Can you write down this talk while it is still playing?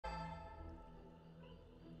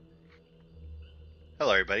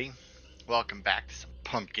Hello everybody, welcome back to some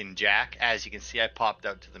Pumpkin Jack. As you can see, I popped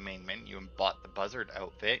out to the main menu and bought the buzzard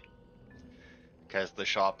outfit because the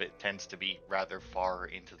shop, it tends to be rather far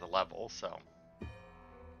into the level, so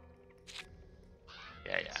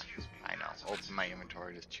yeah, I know. Open my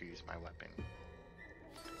inventory to choose my weapon.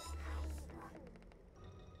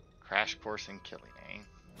 Crash course in killing, eh?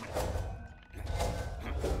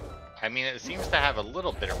 I mean, it seems to have a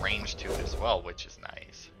little bit of range to it as well, which is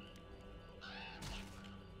nice.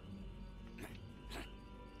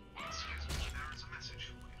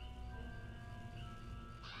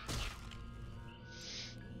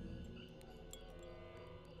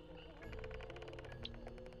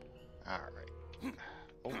 Alright.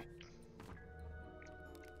 Oh.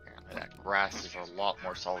 Apparently that grass is a lot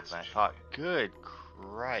more solid than I thought. Good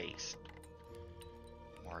Christ.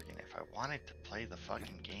 Morgan, if I wanted to play the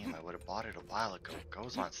fucking game, I would have bought it a while ago. It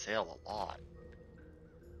goes on sale a lot.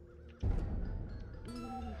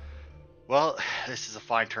 Well, this is a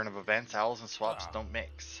fine turn of events. Owls and swaps don't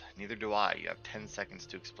mix. Neither do I. You have 10 seconds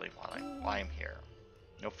to explain why I'm here.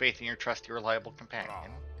 No faith in your trusty, reliable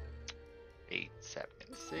companion. 8, 7,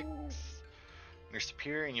 6. You're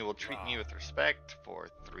superior and you will treat me with respect. 4,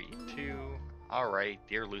 3, 2. Alright,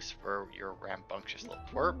 dear Lucifer, you're a rambunctious little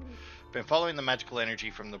twerp. Been following the magical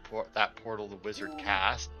energy from that portal the wizard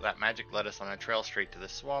cast. That magic led us on a trail straight to the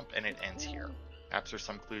swamp, and it ends here. Perhaps there's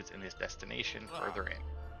some clues in his destination further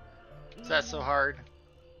in. Is that so hard?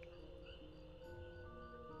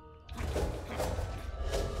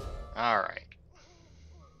 Alright.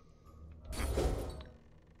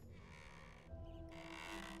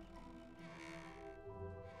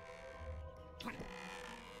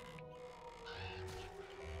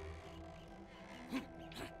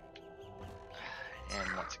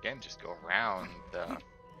 And once again, just go around the...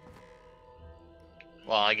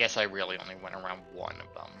 Well, I guess I really only went around one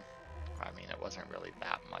of them. I mean, it wasn't really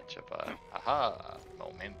that much of a aha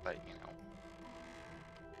moment, but you know.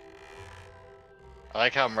 I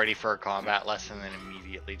like how I'm ready for a combat lesson and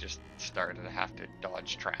immediately just started to have to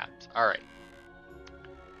dodge traps. Alright.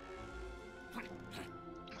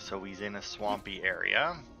 So he's in a swampy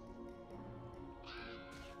area.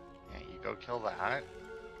 Yeah, you go kill that.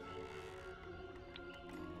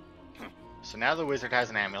 So now the wizard has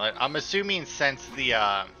an amulet. I'm assuming since the,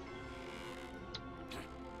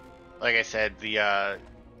 like I said, the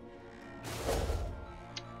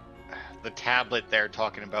tablet there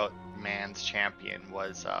talking about man's champion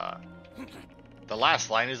was, the last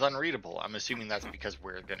line is unreadable. I'm assuming that's because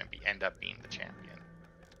we're going to end up being the champion.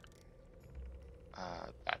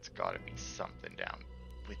 That's got to be something down.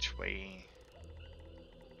 Which way?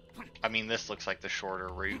 I mean, this looks like the shorter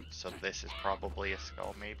route, so this is probably a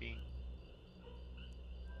skull, maybe.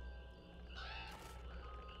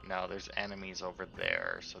 No, there's enemies over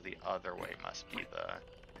there, so the other way must be the...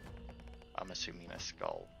 I'm assuming a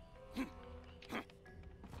skull.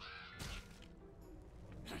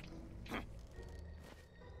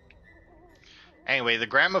 Anyway, the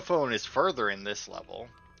gramophone is further in this level,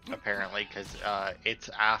 apparently, because it's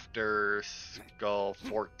after skull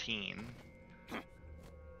 14.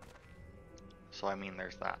 So, I mean,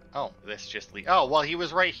 there's that. Oh, this just oh, well, he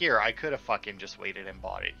was right here. I could have fucking just waited and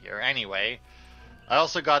bought it here. Anyway, I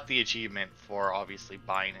also got the achievement for, obviously,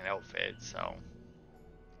 buying an outfit, so...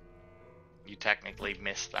 You technically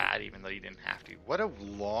missed that, even though you didn't have to. What a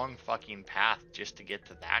long fucking path just to get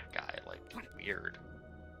to that guy. Like, weird.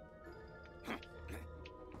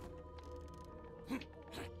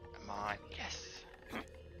 Come on, yes.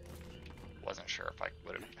 Wasn't sure if I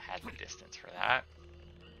would have had the distance for that.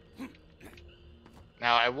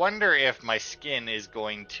 Now, I wonder if my skin is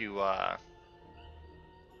going to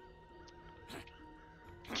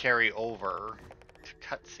carry over to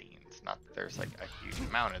cutscenes. Not that there's like a huge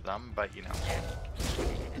amount of them, but you know.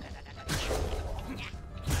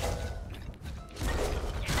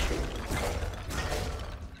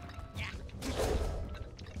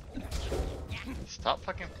 Stop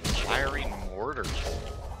fucking firing mortars.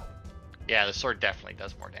 Yeah, the sword definitely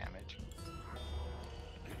does more damage.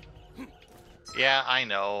 Yeah, I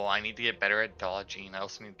know. I need to get better at dodging. I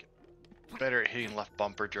also need to get better at hitting left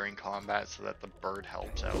bumper during combat so that the bird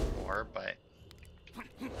helps out more, but...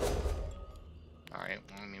 Alright,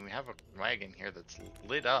 well, I mean, we have a wagon here that's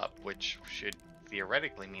lit up, which should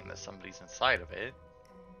theoretically mean that somebody's inside of it.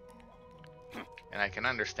 And I can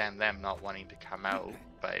understand them not wanting to come out,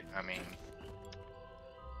 but, I mean...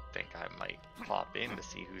 I think I might pop in to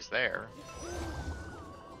see who's there.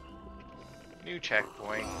 New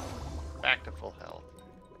checkpoint. Back to full health.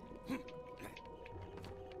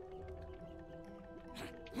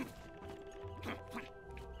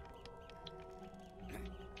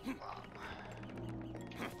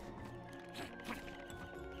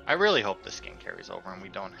 I really hope the skin carries over and we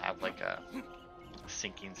don't have like a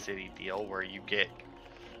Sinking City deal where you get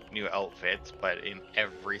new outfits, but in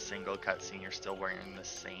every single cutscene you're still wearing the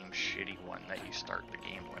same shitty one that you start the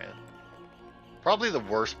game with. Probably the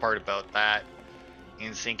worst part about that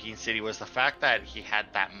in Sinking City was the fact that he had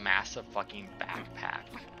that massive fucking backpack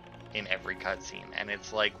in every cutscene, and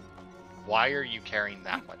it's like, why are you carrying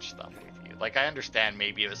that much stuff with you? Like, I understand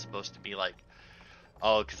maybe it was supposed to be like,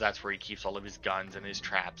 oh, because that's where he keeps all of his guns and his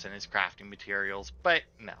traps and his crafting materials, but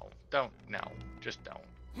no, just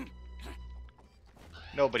don't.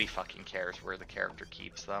 Nobody fucking cares where the character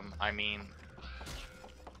keeps them. I mean,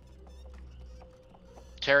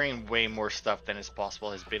 carrying way more stuff than is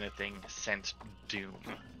possible has been a thing since Doom.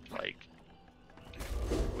 Like,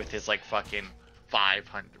 with his like fucking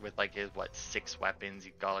 500, with like his what 6 weapons,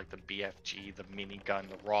 he got like the BFG, the minigun,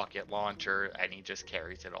 the rocket launcher, and he just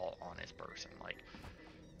carries it all on his person. Like,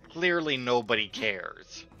 clearly nobody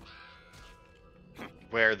cares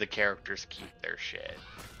where the characters keep their shit.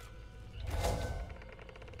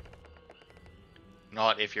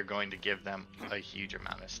 Not if you're going to give them a huge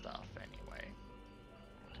amount of stuff anyway.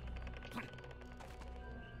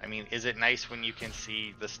 I mean, is it nice when you can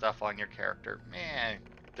see the stuff on your character? Eh,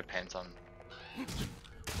 depends on...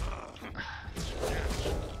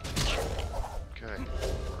 Good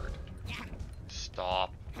lord.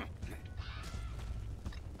 Stop.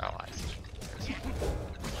 Oh, I see.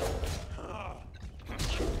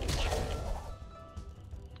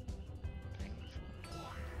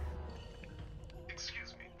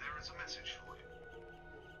 Excuse me, there is a message for you.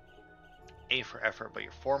 A for effort, but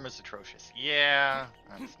your form is atrocious. Yeah,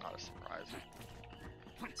 that's not a surprise.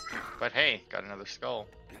 But hey, got another skull.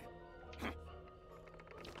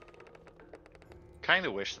 Kind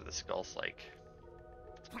of wish that the skulls like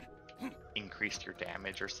increased your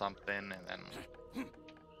damage or something, and then...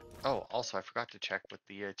 Oh, also I forgot to check what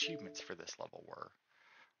the achievements for this level were.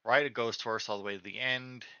 Ride a ghost horse all the way to the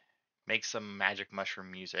end. Make some magic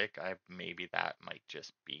mushroom music. Maybe that might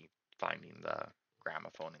just be finding the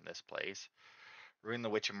gramophone in this place. Ruin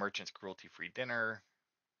the witch and merchant's cruelty-free dinner.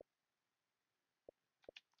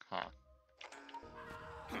 Huh.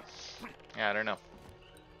 Yeah, I don't know.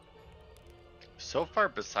 So far,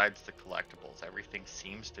 besides the collectibles, everything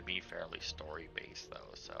seems to be fairly story-based,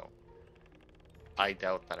 though, so I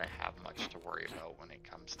doubt that I have much to worry about when it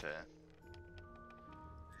comes to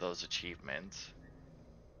those achievements.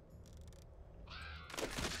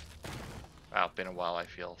 Wow, been a while, I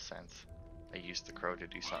feel, since I used the crow to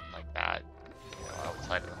do something like that, you know,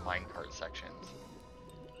 outside of the minecart sections.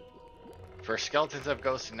 First skeletons have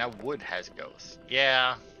ghosts, and now wood has ghosts.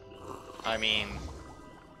 Yeah, I mean...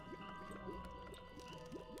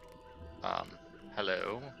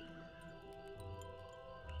 hello?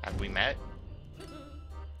 Have we met?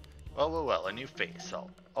 Well, a new face, so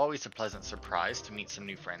always a pleasant surprise to meet some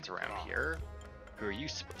new friends around here. Who are you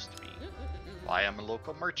supposed to be? Why, I'm a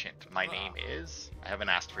local merchant. My name is... I haven't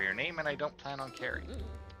asked for your name, and I don't plan on caring.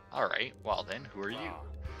 Alright, well then, who are you?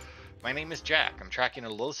 My name is Jack. I'm tracking a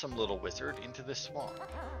loathsome little wizard into this swamp.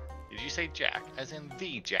 Did you say Jack? As in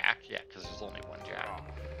the Jack? Yeah, because there's only one Jack.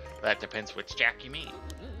 That depends which Jack you mean.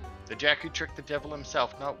 The Jack who tricked the devil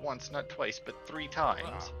himself not once, not twice, but 3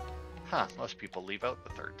 times. Huh, most people leave out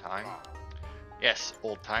the 3rd time. Yes,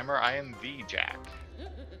 old-timer, I am the Jack.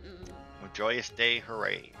 A joyous day,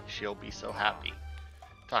 hooray. She'll be so happy.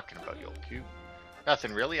 Talking about you, old coot.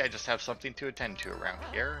 Nothing really, I just have something to attend to around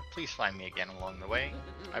here. Please find me again along the way.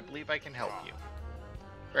 I believe I can help you.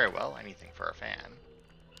 Very well, anything for a fan.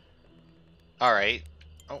 Alright.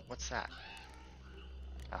 Oh, what's that?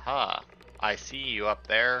 Aha. I see you up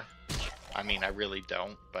there. I mean, I really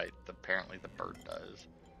don't, but apparently the bird does.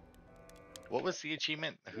 What was the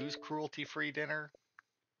achievement? Who's cruelty-free dinner?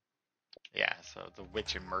 Yeah, so the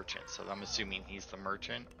witch and merchant. So I'm assuming he's the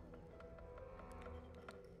merchant.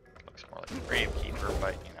 Looks more like a gravekeeper,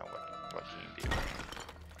 but you know, what can you do?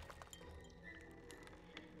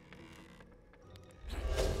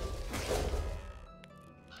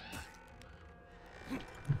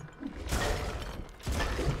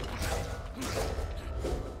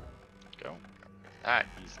 Go. That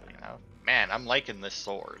easily enough. Man, I'm liking this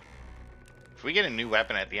sword. If we get a new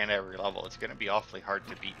weapon at the end of every level, it's going to be awfully hard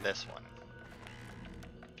to beat this one.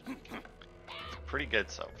 It's pretty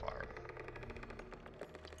good so far.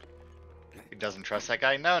 He doesn't trust that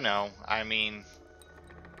guy? No. I mean...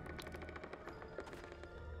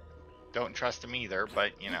 Don't trust him either,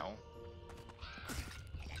 but, you know...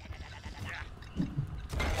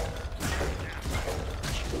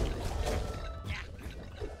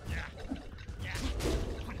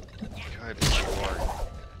 Good lord.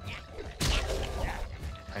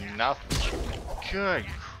 Enough. Good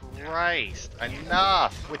Christ.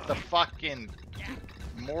 Enough with the fucking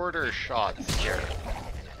mortar shots here.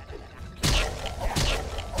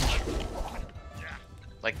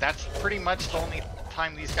 Like, that's pretty much the only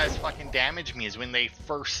time these guys fucking damage me is when they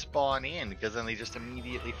first spawn in, because then they just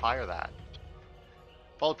immediately fire that.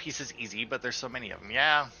 Follow piece is easy, but there's so many of them.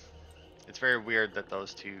 Yeah, it's very weird that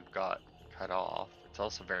those two got cut off. It's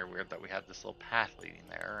also very weird that we had this little path leading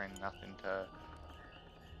there and nothing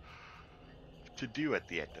to do at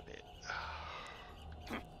the end of it.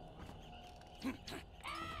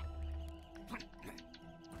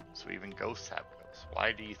 So even ghosts have ghosts.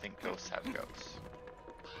 Why do you think ghosts have ghosts?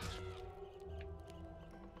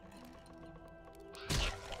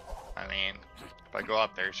 I mean, if I go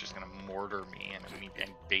up there, it's just gonna mortar me and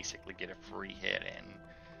basically get a free hit in.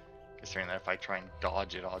 Considering that if I try and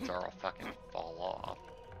dodge it, odds are I'll fucking fall off.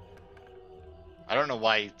 I don't know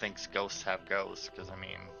why he thinks ghosts have ghosts, because I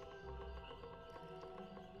mean...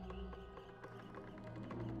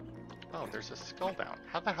 Oh, there's a skullbound.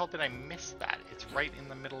 How the hell did I miss that? It's right in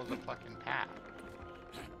the middle of the fucking path.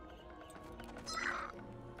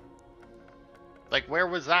 Like, where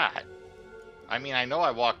was that? I mean, I know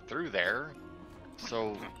I walked through there,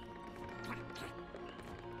 so...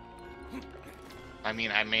 I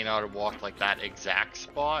mean, I may not have walked like that exact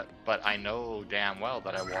spot, but I know damn well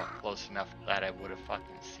that I walked close enough that I would have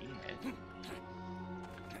fucking seen it.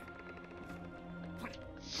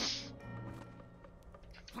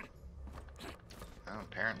 Oh,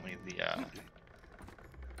 apparently the,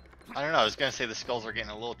 I don't know, I was gonna say the skulls are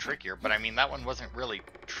getting a little trickier, but I mean, that one wasn't really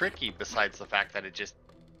tricky besides the fact that it just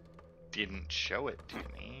didn't show it to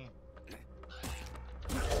me.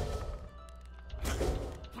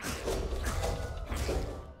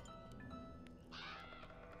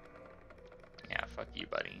 Yeah, fuck you,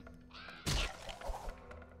 buddy.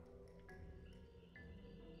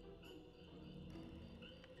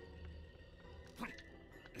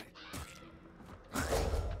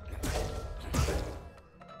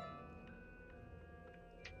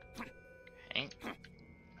 Okay.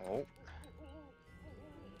 Oh.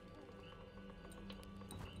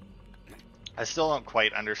 I still don't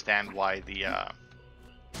quite understand why the,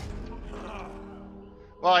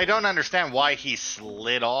 well, I don't understand why he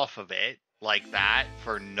slid off of it like that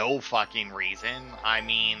for no fucking reason. I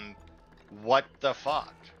mean, what the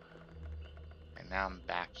fuck? And now I'm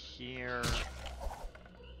back here.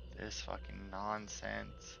 This fucking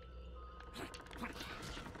nonsense.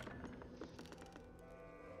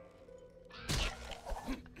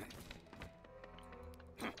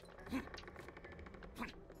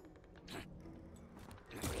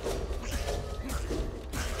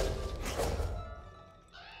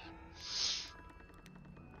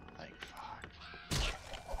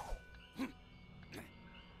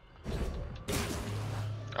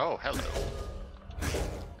 Oh, hello.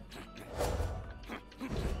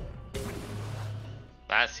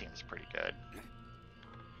 That seems pretty good.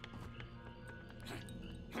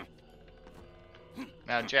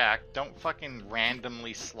 Now, Jack, don't fucking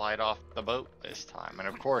randomly slide off the boat this time. And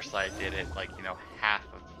of course I did it, like, you know, half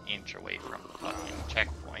an inch away from the fucking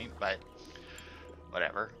checkpoint, but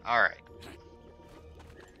whatever. Alright.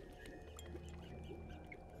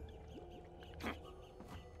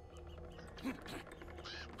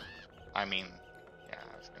 I mean, yeah,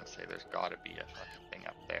 I was gonna say there's gotta be a fucking thing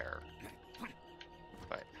up there.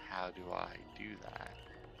 But how do I do that?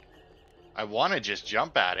 I want to just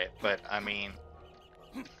jump at it, but I mean...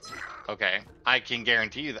 Okay, I can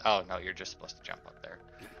guarantee you that... Oh, no, you're just supposed to jump up there.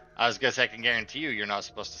 I was gonna say, I can guarantee you you're not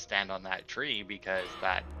supposed to stand on that tree, because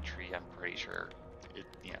that tree, I'm pretty sure, it,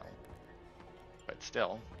 you know... But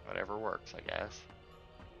still, whatever works, I guess.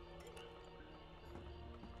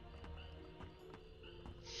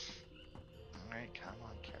 Alright, come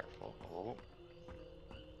on, careful. Oh.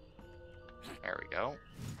 There we go.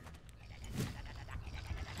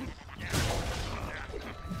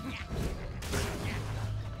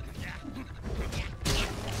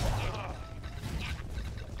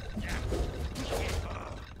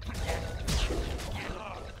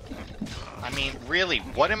 I mean, really,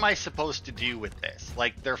 what am I supposed to do with this?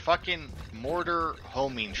 Like, they're fucking mortar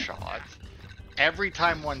homing shots. Every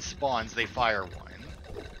time one spawns, they fire one.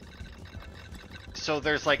 So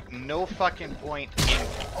there's like no fucking point in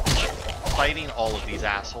fighting all of these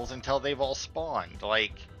assholes until they've all spawned.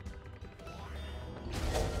 Like,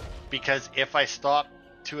 because if I stop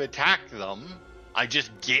to attack them, I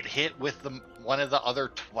just get hit with one of the other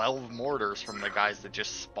 12 mortars from the guys that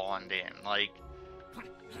just spawned in. Like,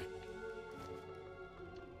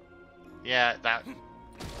 yeah, that...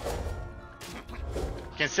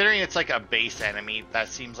 Considering it's like a base enemy, that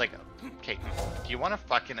seems like a... Okay, do you want to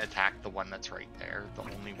fucking attack the one that's right there? The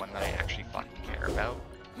only one that I actually fucking care about?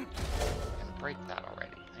 And break that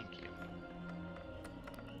already. Thank you.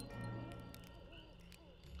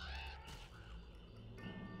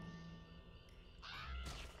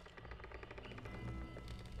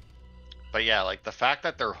 But yeah, like the fact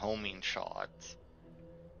that they're homing shots,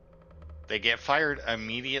 they get fired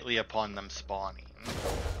immediately upon them spawning.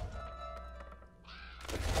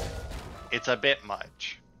 It's a bit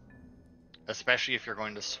much. Especially if you're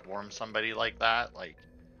going to swarm somebody like that. Like,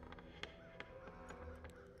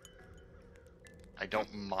 I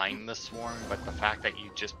don't mind the swarm, but the fact that you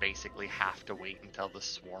just basically have to wait until the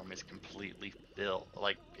swarm is completely filled,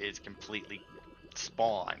 like, is completely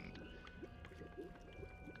spawned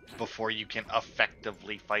before you can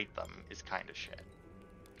effectively fight them is kind of shit.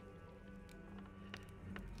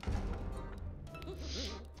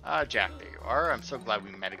 Jack, there you are. I'm so glad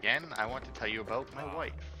we met again. I want to tell you about my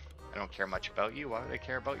wife. I don't care much about you. Why would I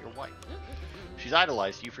care about your wife? She's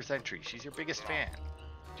idolized you for centuries. She's your biggest fan.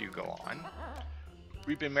 Do you go on?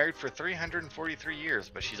 We've been married for 343 years,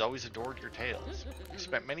 but she's always adored your tales. We've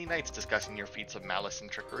spent many nights discussing your feats of malice and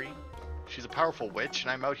trickery. She's a powerful witch,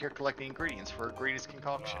 and I'm out here collecting ingredients for her greatest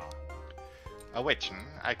concoction. A witch,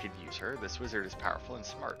 I could use her. This wizard is powerful and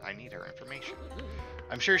smart. I need her information.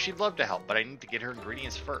 I'm sure she'd love to help, but I need to get her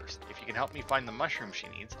ingredients first. If you can help me find the mushroom she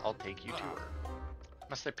needs, I'll take you to her.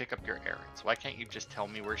 Must I pick up your errands? Why can't you just tell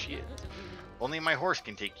me where she is? Only my horse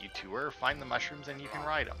can take you to her. Find the mushrooms and you can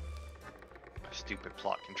ride them. Stupid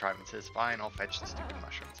plot contrivances. Fine, I'll fetch the stupid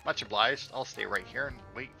mushrooms. Much obliged. I'll stay right here and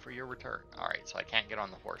wait for your return. Alright, so I can't get on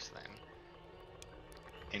the horse then.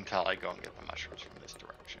 Until I go and get the mushrooms from this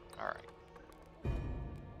direction. Alright.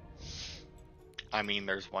 I mean,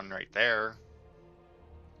 there's one right there.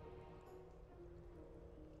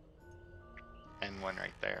 And one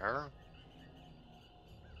right there.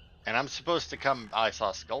 And I'm supposed to come... I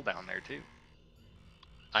saw a skull down there too.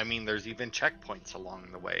 I mean, there's even checkpoints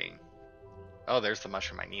along the way. Oh, there's the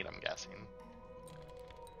mushroom I need, I'm guessing.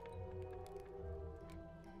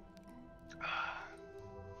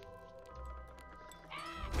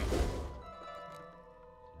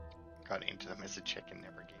 Got into them as a chicken,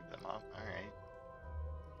 never gave them up. Alright.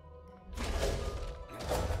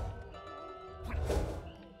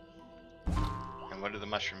 And what are the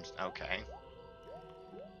mushrooms? Okay.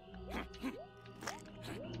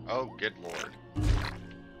 Oh, good lord.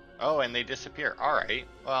 Oh, and they disappear. Alright.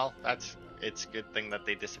 Well, it's a good thing that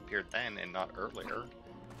they disappeared then and not earlier.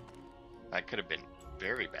 That could have been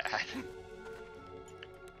very bad.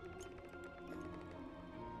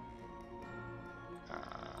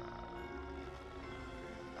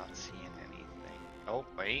 Not seeing anything. Oh,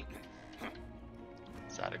 wait.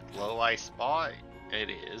 Is that a glow I spot? It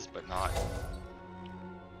is, but not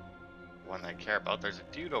one I care about. There's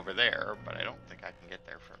a dude over there, but I don't think I can get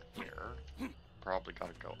there from here. Probably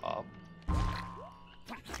gotta go up.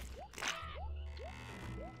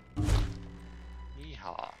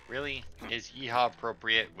 Yeehaw. Really? Is yeehaw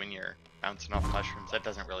appropriate when you're bouncing off mushrooms? That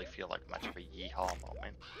doesn't really feel like much of a yeehaw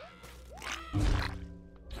moment.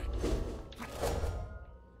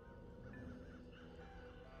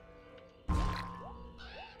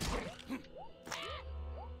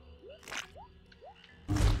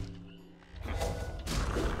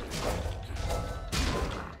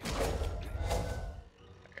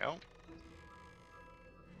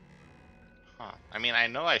 I mean, I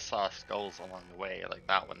know I saw skulls along the way, like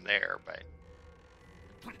that one there, but...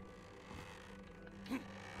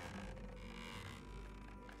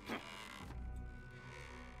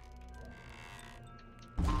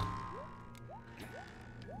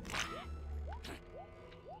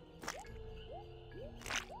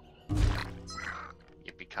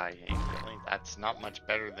 Yippee-ki-yay, really? That's not much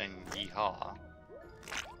better than yeehaw.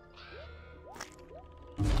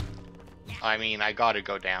 I mean, I gotta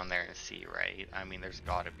go down there and see, right? I mean, there's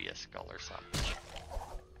gotta be a skull or something.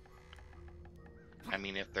 I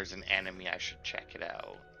mean, if there's an enemy, I should check it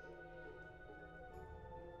out.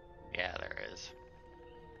 Yeah, there is.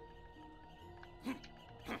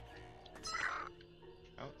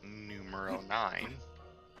 Oh, numero 9.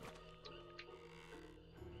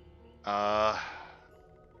 Not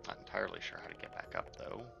entirely sure how to get back up,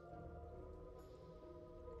 though.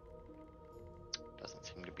 Doesn't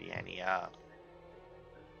seem to be any,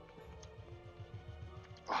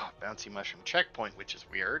 bouncy mushroom checkpoint, which is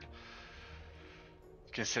weird.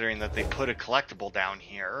 Considering that they put a collectible down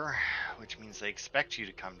here, which means they expect you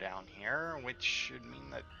to come down here, which should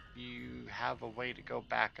mean that you have a way to go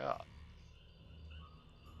back up.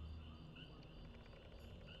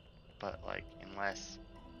 But, like, unless...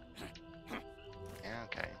 Yeah,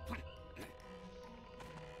 okay.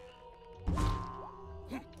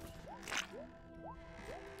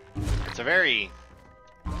 It's a very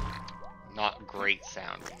not great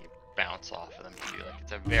sound when you bounce off of them too. Like,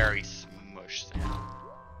 it's a very smush sound.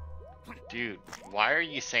 Dude, why are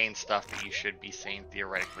you saying stuff that you should be saying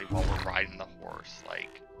theoretically while we're riding the horse?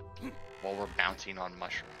 Like, while we're bouncing on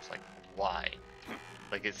mushrooms? Like, why?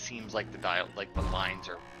 Like, it seems like the lines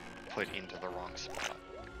are put into the wrong spot.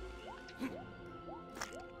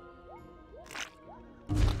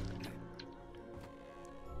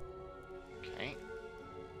 Okay.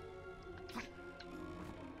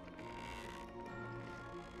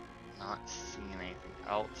 Not seeing anything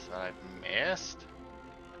else that I've missed.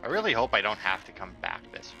 I really hope I don't have to come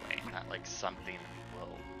back this way, not like something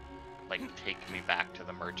will like take me back to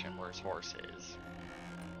the merchant where his horse is.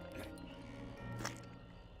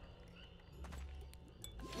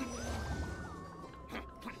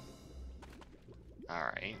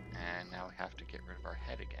 Alright, and now we have to get rid of our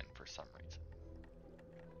head again for some reason.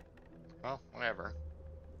 Well, whatever.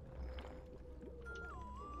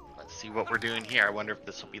 Let's see what we're doing here. I wonder if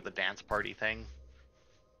this will be the dance party thing.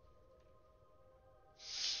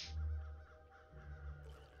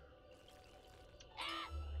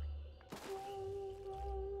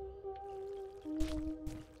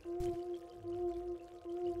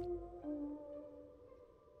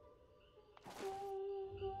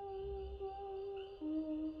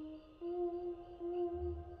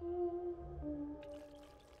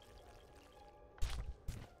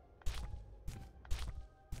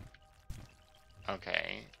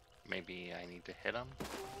 Okay, maybe I need to hit him.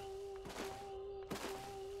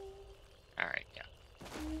 Alright, yeah.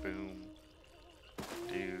 Boom.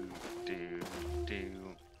 Do, do, do.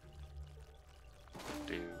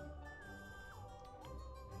 Do.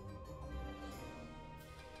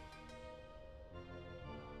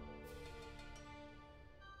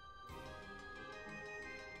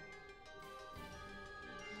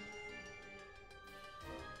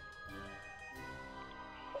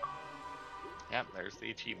 Yep, there's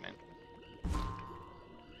the achievement.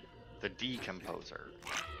 The Decomposer.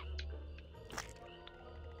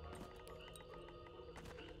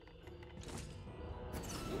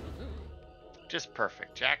 Just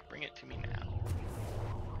perfect. Jack, bring it to me now.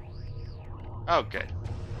 Oh, good.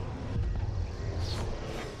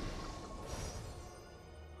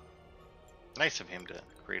 Nice of him to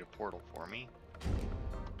create a portal for me.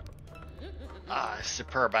 Ah,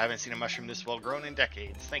 superb. I haven't seen a mushroom this well grown in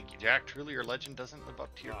decades. Thank you, Jack. Truly, your legend doesn't live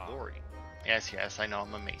up to your glory. Yes, yes, I know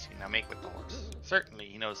I'm amazing. Now make with the horse. Certainly,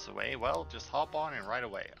 he knows the way. Well, just hop on and ride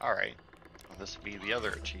away. Alright. Well, this will be the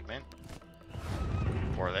other achievement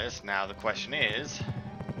for this. Now, the question is...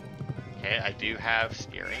 Okay, I do have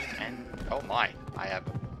steering, and... Oh my, I have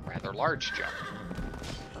a rather large jump.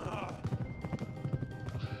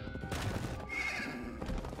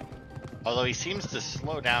 Although he seems to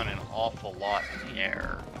slow down an awful lot in the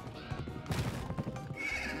air.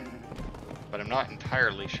 But I'm not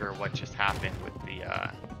entirely sure what just happened with the,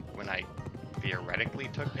 when I theoretically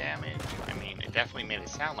took damage. I mean, it definitely made it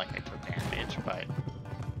sound like I took damage, but...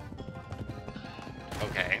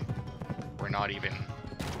 Okay. We're not even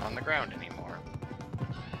on the ground anymore.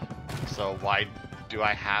 So why do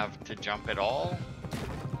I have to jump at all?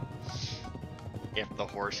 If the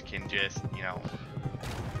horse can just, you know...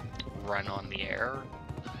 run on the air.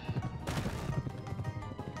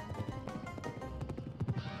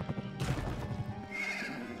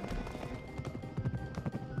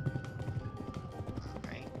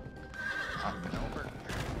 Alright. Up and over.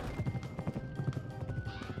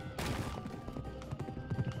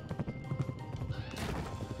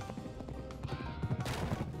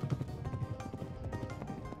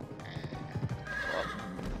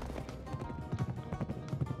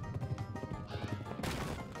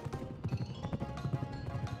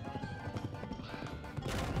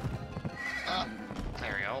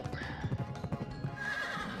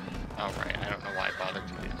 Alright, I don't know why I bothered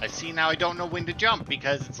to do that. I see now I don't know when to jump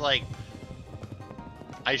because it's like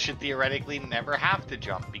I should theoretically never have to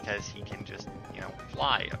jump because he can just, you know,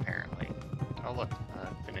 fly apparently. Oh look,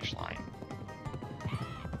 finish line.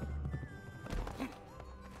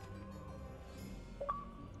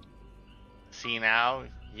 See now,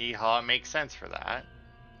 yeehaw, makes sense for that.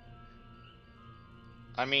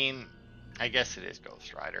 I mean, I guess it is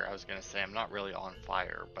Ghost Rider. I was gonna say I'm not really on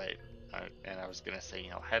fire, but and I was gonna say, you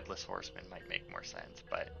know, Headless Horseman might make more sense,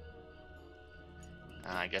 but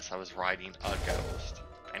I guess I was riding a ghost.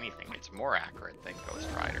 If anything, it's more accurate than Ghost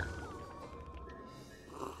Rider.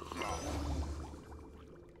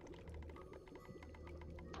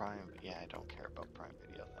 Prime, yeah, I don't care about Prime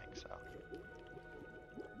Video things, so.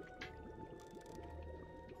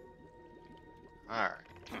 Alright.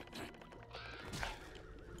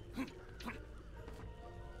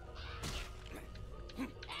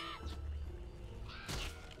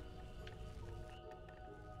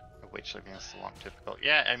 A witch living is long difficult.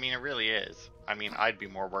 Yeah, I mean, it really is. I mean, I'd be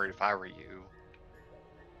more worried if I were you.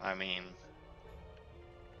 I mean,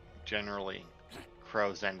 generally,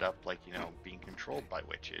 crows end up, like, you know, being controlled by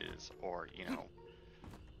witches, or, you know,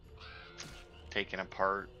 taken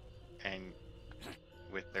apart and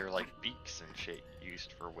with their, like, beaks and shit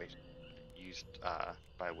used for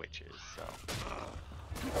by witches, so.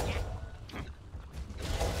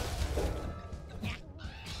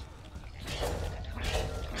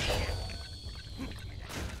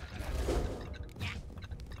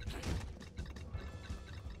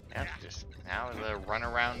 Yep, just now the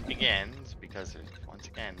runaround begins, because there's, once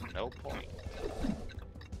again, no point.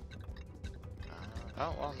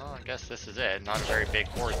 Oh, well, no, I guess this is it. Not a very big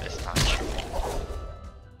horde this time.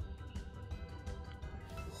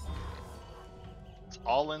 It's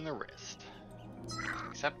all in the wrist.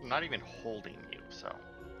 Except I'm not even holding you, so.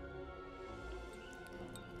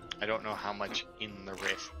 I don't know how much in the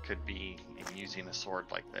wrist could be in using a sword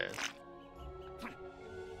like this.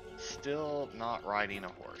 Still not riding a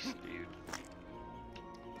horse, dude.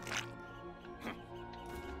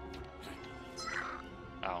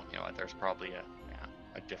 Oh, you know what, there's probably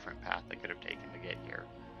a different path I could have taken to get here.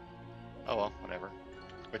 Oh well, whatever.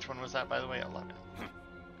 Which one was that, by the way? 11.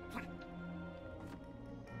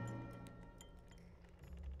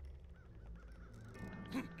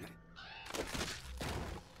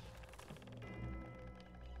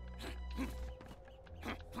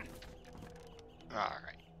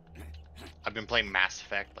 Alright. I've been playing Mass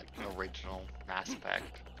Effect, like the original Mass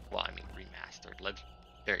Effect. Well, I mean remastered,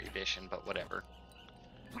 Legendary Edition, but whatever.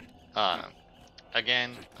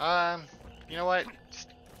 Again, you know what?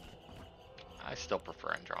 I still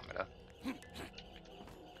prefer Andromeda.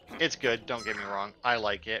 It's good, don't get me wrong. I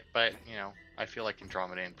like it, but, you know, I feel like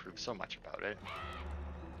Andromeda improved so much about it.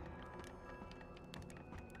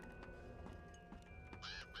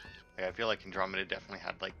 Yeah, I feel like Andromeda definitely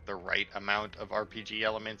had, like, the right amount of RPG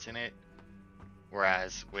elements in it.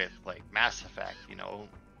 Whereas with, like, Mass Effect, you know,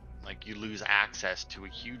 like, you lose access to a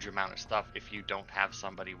huge amount of stuff if you don't have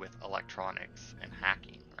somebody with electronics and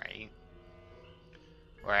hacking, right?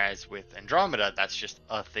 Whereas with Andromeda, that's just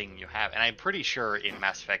a thing you have. And I'm pretty sure in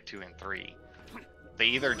Mass Effect 2 and 3, they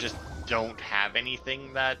either just don't have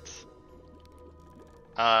anything that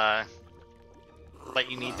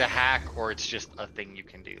you need to hack, or it's just a thing you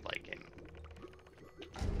can do, like in...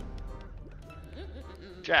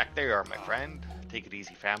 Jack, there you are, my friend. Take it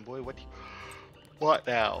easy, fanboy. What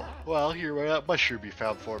now? Well, here, that mushroom you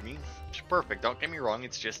found for me. It's perfect, don't get me wrong,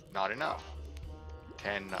 it's just not enough.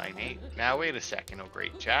 10, 9, 8. Now wait a second, oh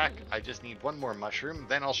great Jack. I just need one more mushroom,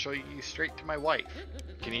 then I'll show you straight to my wife.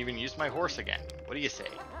 Can even use my horse again. What do you say?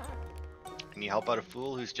 Can you help out a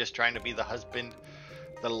fool who's just trying to be the husband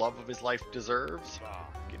the love of his life deserves?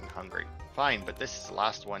 Getting hungry. Fine, but this is the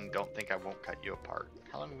last one. Don't think I won't cut you apart.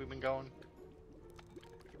 How long have we been going?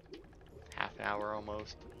 Half an hour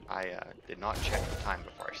almost. I did not check the time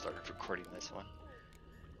before I started recording this one.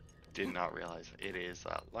 Did not realize it is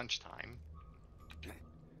lunchtime.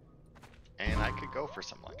 And I could go for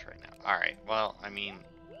some lunch right now. Alright, well, I mean...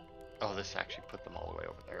 Oh, this actually put them all the way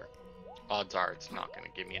over there. Odds are it's not going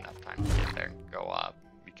to give me enough time to get there and go up,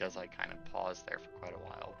 because I kind of paused there for quite a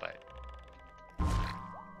while, but...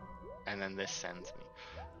 And then this sends me.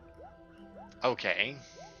 Okay.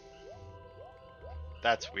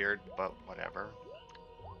 That's weird, but whatever.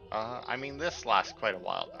 I mean, this lasts quite a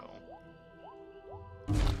while, though.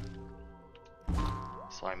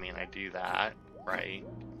 So, I mean, I do that, right?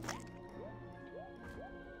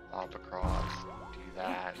 Hop across, do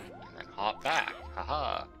that, and then hop back.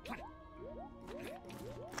 Haha.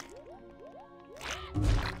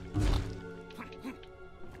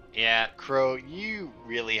 Yeah, Crow, you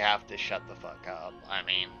really have to shut the fuck up. I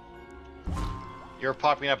mean, you're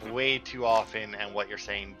popping up way too often, and what you're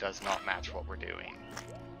saying does not match what we're doing.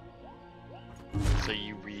 So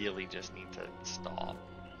you really just need to stop.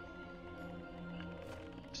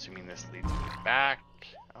 Assuming this leads me back.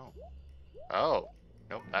 Oh. Oh.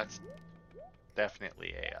 Nope, that's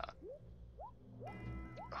definitely a...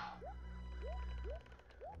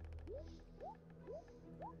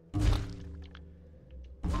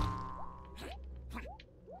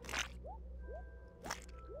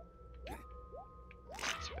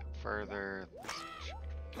 It's a bit further. This should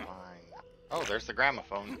be fine. Oh, there's the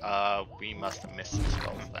gramophone. We must have missed some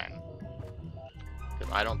skulls then.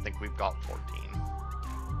 Because I don't think we've got 14.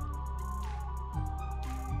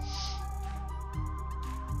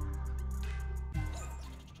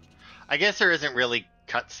 I guess there isn't really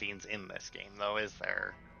cutscenes in this game, though, is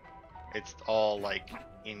there? It's all, like,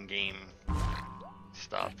 in-game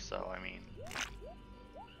stuff, so, I mean...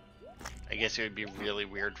 I guess it would be really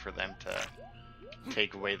weird for them to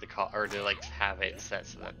take away the or to, like, have it set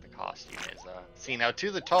so that the costume is, See, now,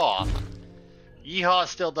 to the top, Yeehaw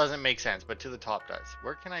still doesn't make sense, but to the top does.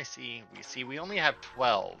 Where can I see? We only have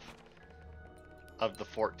 12 of the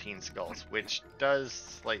 14 skulls, which does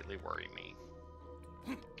slightly worry me.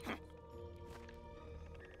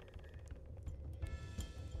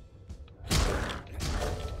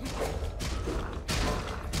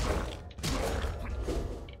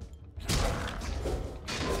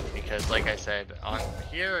 Because, like I said, on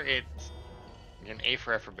here it's an A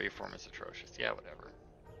for effort, but your form is atrocious. Yeah, whatever.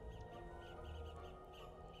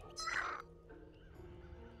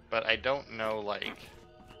 But I don't know, like,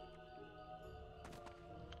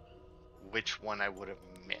 which one I would have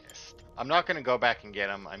missed. I'm not going to go back and get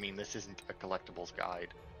them. I mean, this isn't a collectibles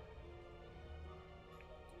guide.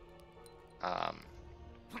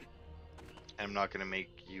 I'm not going to make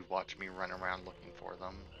you watch me run around looking for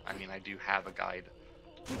them. I mean, I do have a guide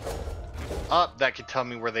up that could tell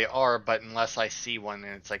me where they are, but unless I see one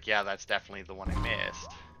and it's like, yeah, that's definitely the one I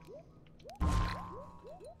missed.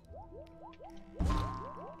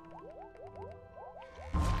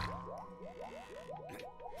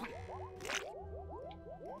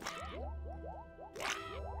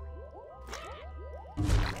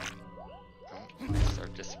 Oh, they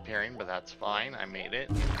start disappearing, but that's fine. I made it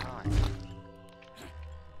in time.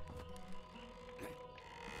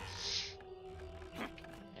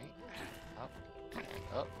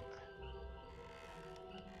 Up.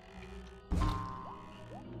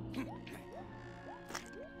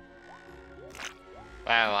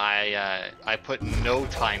 Wow, I put no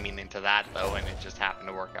timing into that though, and it just happened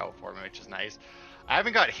to work out for me, which is nice. I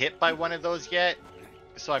haven't got hit by one of those yet,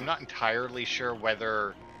 so I'm not entirely sure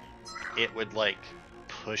whether it would like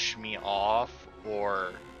push me off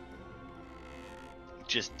or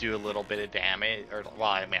just do a little bit of damage, or well,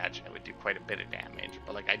 I imagine it would do quite a bit of damage,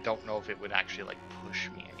 but like I don't know if it would actually like push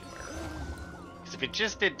me anywhere. Because if it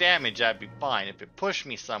just did damage, that'd be fine. If it pushed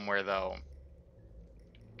me somewhere though,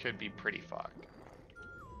 could be pretty fucked.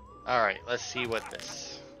 All right, let's see what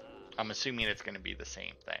this. I'm assuming it's going to be the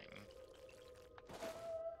same thing.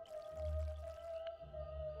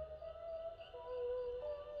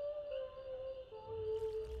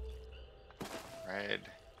 Red,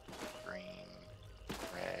 green,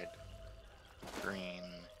 red, green,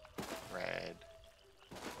 red,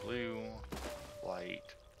 blue,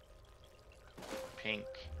 white, pink.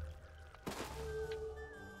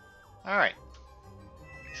 Alright.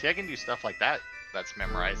 See, I can do stuff like that. That's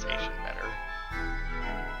memorization better.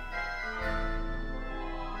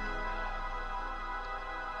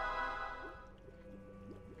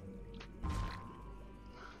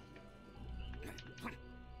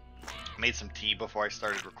 Made some tea before I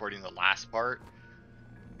started recording the last part,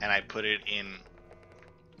 and I put it in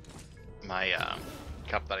my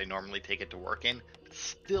cup that I normally take it to work in. It's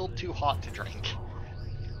still too hot to drink.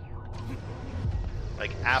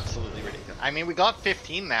 Like, absolutely ridiculous. I mean, we got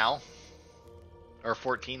 15 now. Or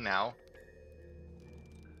 14 now.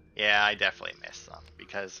 Yeah, I definitely missed some,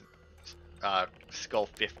 because skull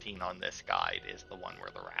 15 on this guide is the one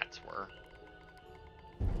where the rats were.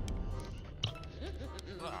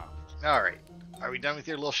 Alright, are we done with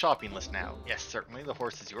your little shopping list now? Yes, certainly. The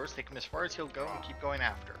horse is yours. Take him as far as he'll go and keep going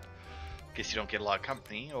after. Guess you don't get a lot of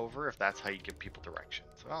company over if that's how you give people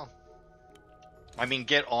directions. Well, I mean,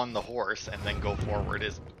 get on the horse and then go forward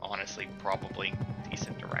is honestly probably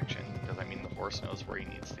decent direction. Because, I mean, the horse knows where he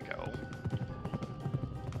needs to go.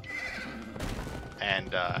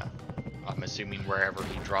 And, I'm assuming wherever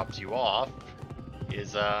he drops you off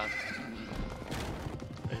is a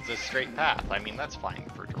straight path. I mean, that's fine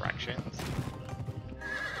for directions.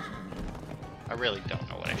 I really don't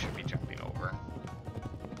know what I should be jumping over.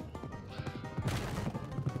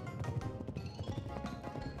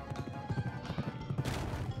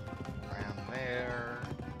 Around there.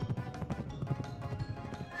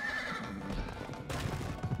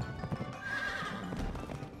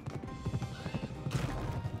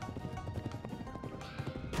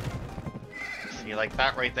 See, like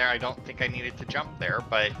that right there, I don't think I needed to jump there,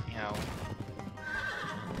 but, you know.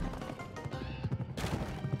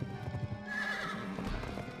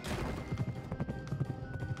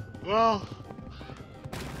 Well,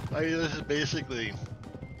 I mean, this is basically,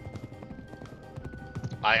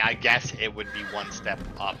 I guess it would be one step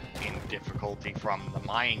up in difficulty from the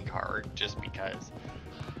mine cart, just because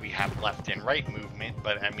we have left and right movement,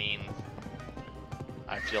 but I mean,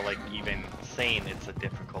 I feel like even saying it's a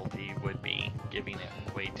difficulty would be giving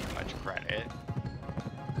it way too much credit.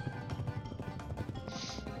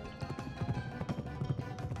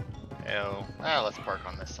 Oh, let's park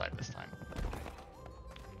on this side this time.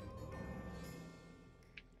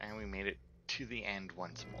 And we made it to the end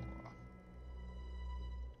once more.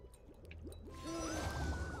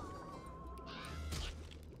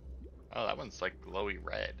 Oh, that one's like glowy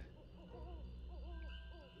red.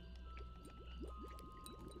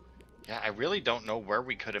 Yeah, I really don't know where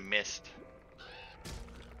we could have missed.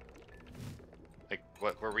 Like,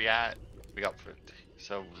 what were we at? We got,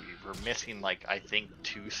 so we were missing like, I think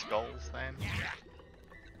 2 skulls then?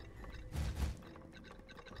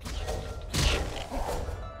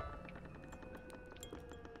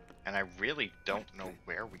 And I really don't know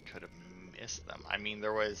where we could have missed them. I mean,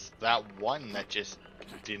 there was that one that just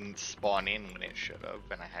didn't spawn in when it should have,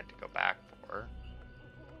 and I had to go back for.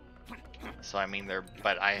 So I mean,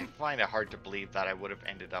 but I find it hard to believe that I would have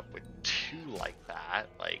ended up with 2 like that.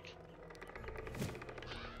 Like,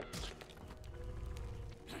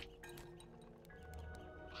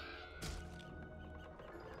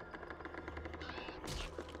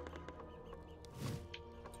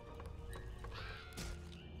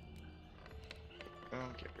 oh,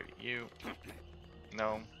 get rid of you.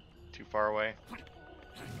 No, too far away.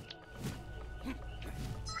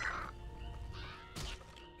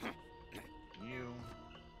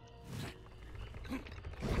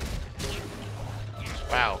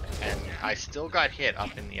 Wow, and I still got hit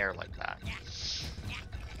up in the air like that.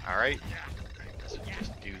 Alright, I guess we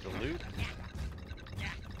just do the loop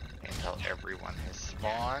until everyone has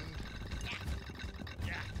spawned.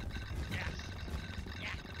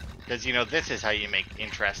 Because, you know, this is how you make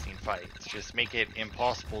interesting fights. Just make it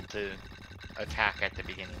impossible to attack at the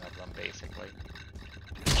beginning of them, basically.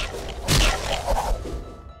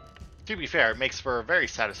 To be fair, it makes for a very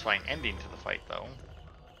satisfying ending to the fight, though.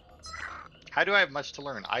 How do I have much to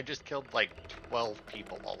learn? I just killed like 12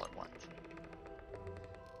 people all at once.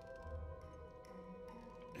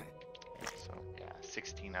 So yeah,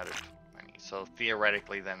 16 out of 20. So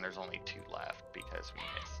theoretically then there's only 2 left because we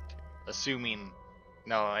missed 2. Assuming,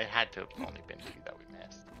 no, it had to have only been 2 that we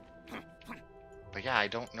missed. But yeah, I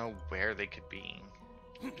don't know where they could be.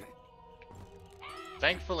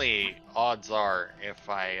 Thankfully, odds are if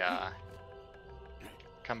I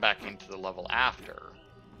come back into the level after,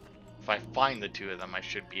 if I find the 2 of them, I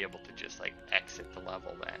should be able to just like exit the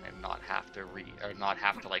level then and not have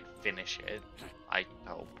to like finish it. I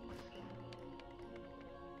hope.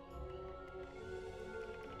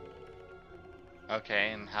 Okay,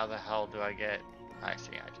 and how the hell do I get? I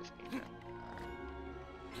see. I just need it.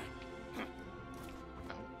 Right.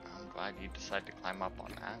 Oh, I'm glad you decided to climb up on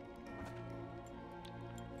that.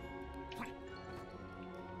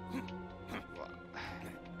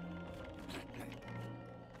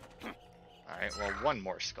 Alright, well, 1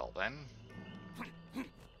 more skull then.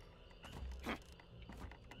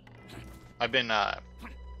 I've been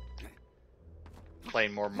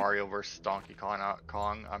playing more Mario vs. Donkey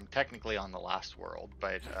Kong. I'm technically on the last world,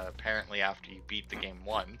 but apparently after you beat the game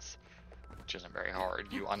once, which isn't very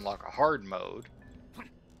hard, you unlock a hard mode.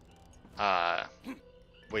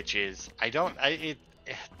 Which is, the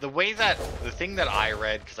thing that I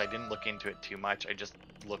read, because I didn't look into it too much, I just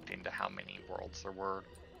looked into how many worlds there were.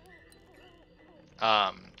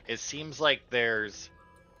 It seems like there's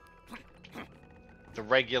the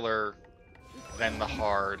regular, then the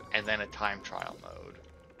hard, and then a time trial mode,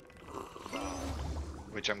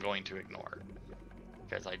 which I'm going to ignore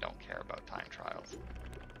because I don't care about time trials.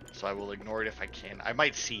 So I will ignore it if I can. I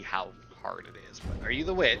might see how hard it is. But are you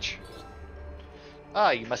the witch?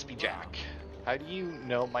 Ah, you must be Jack. How do you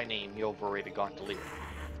know my name, you overrated gondolier?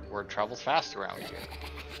 Word travels fast around here.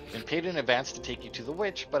 Been paid in advance to take you to the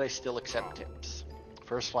witch, but I still accept tips.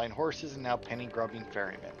 First flying horses and now penny grubbing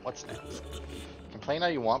ferrymen. What's next? Complain all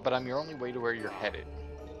you want, but I'm your only way to where you're headed.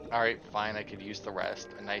 Alright, fine, I could use the rest.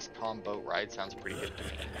 A nice calm boat ride sounds pretty good to me.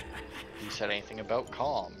 You said anything about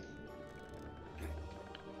calm?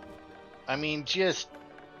 I mean, just...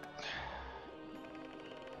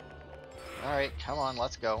 Alright, come on,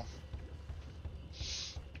 let's go.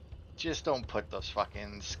 Just don't put those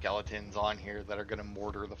fucking skeletons on here that are gonna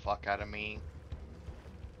mortar the fuck out of me.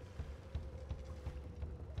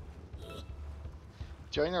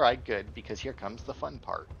 Join the ride, good, because here comes the fun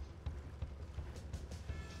part.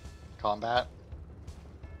 Combat.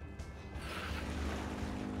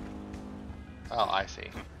 Oh, I see.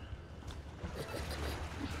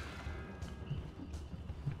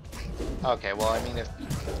 Okay, well, I mean, if...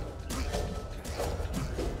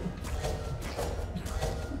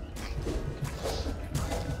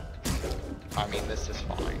 I mean, this is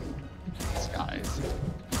fine. These guys.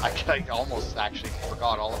 I almost actually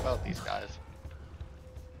forgot all about these guys.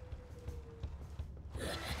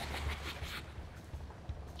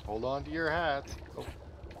 Hold on to your hats. Oh.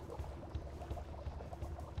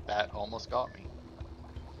 That almost got me.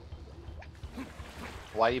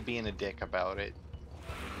 Why are you being a dick about it?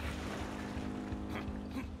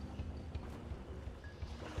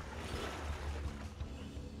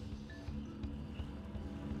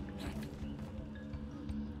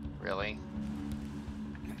 Really?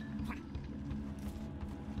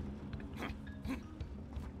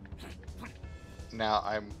 Now,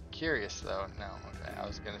 I'm curious though. No, okay, I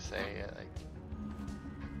was gonna say,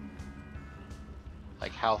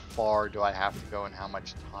 like how far do I have to go and how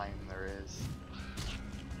much time there is?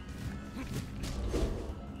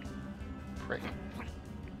 Prick.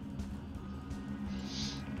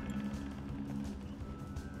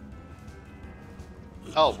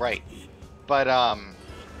 Oh, right. But,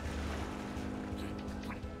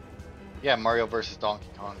 yeah, Mario versus Donkey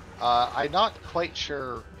Kong. I'm not quite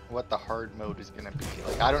sure what the hard mode is gonna be.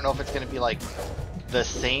 Like, I don't know if it's gonna be like the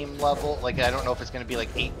same level. Like, I don't know if it's gonna be like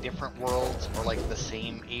 8 different worlds or like the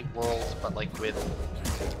same 8 worlds, but like with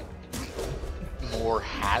more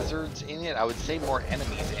hazards in it. I would say more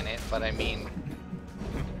enemies in it, but I mean,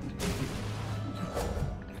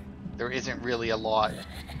 there isn't really a lot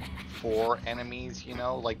for enemies, you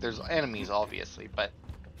know? Like, there's enemies, obviously, but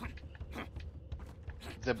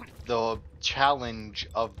the challenge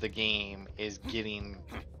of the game is getting,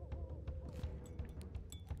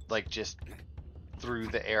 like, just through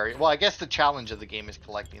the area. Well, I guess the challenge of the game is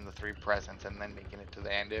collecting the 3 presents and then making it to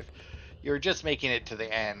the end. If you're just making it to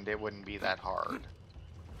the end, it wouldn't be that hard.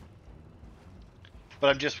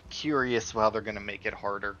 But I'm just curious how they're going to make it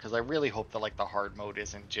harder, because I really hope that, like, the hard mode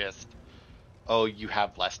isn't just, oh, you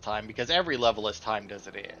have less time, because every level is timed as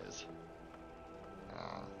it is.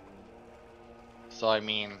 So, I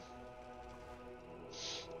mean,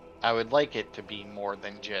 I would like it to be more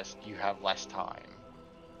than just you have less time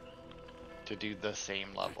to do the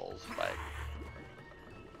same levels, but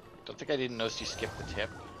don't think I didn't notice you skipped the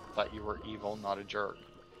tip. Thought you were evil, not a jerk.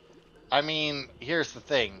 I mean, here's the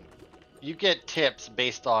thing. You get tips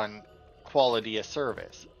based on quality of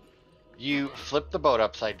service. You flipped the boat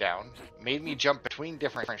upside down, made me jump between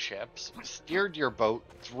different ships, steered your boat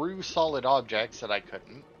through solid objects that I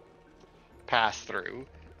couldn't pass through,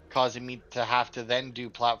 causing me to have to then do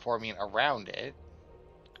platforming around it.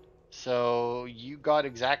 So you got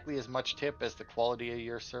exactly as much tip as the quality of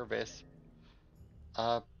your service.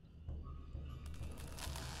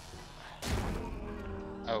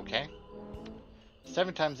 Okay.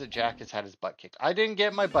 7 times that Jack has had his butt kicked. I didn't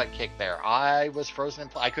get my butt kicked there. I was frozen in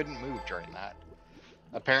place. I couldn't move during that.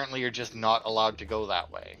 Apparently, you're just not allowed to go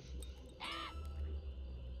that way.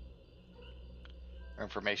 Her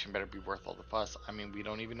information better be worth all the fuss. I mean, we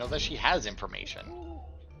don't even know that she has information.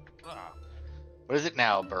 What is it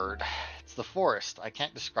now, bird? It's the forest. I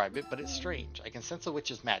can't describe it, but it's strange. I can sense a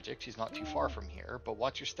witch's magic. She's not too far from here, but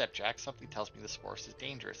watch your step, Jack. Something tells me this forest is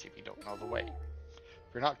dangerous if you don't know the way.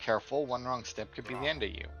 If you're not careful, one wrong step could be the end of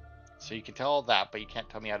you. So you can tell all that, but you can't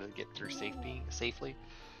tell me how to get through safely.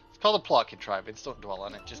 It's called a plot contrivance. Don't dwell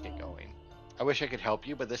on it. Just get going. I wish I could help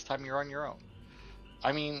you, but this time you're on your own.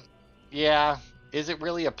 I mean, yeah. Is it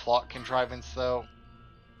really a plot contrivance, though?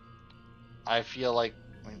 I feel like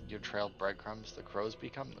when you trail breadcrumbs, the crows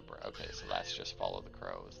become the bread. Okay, so that's just follow the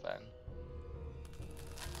crows, then.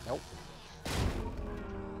 Nope.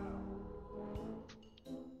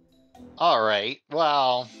 Alright,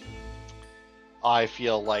 well, I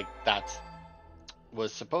feel like that's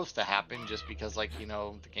was supposed to happen just because, like, you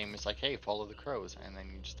know, the game is like, hey, follow the crows, and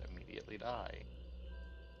then you just immediately die.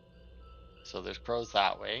 So there's crows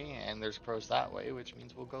that way, and there's crows that way, which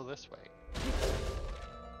means we'll go this way.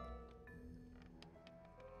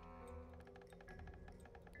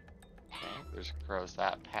 Okay, there's crows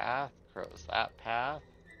that path,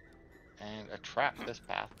 and a trap this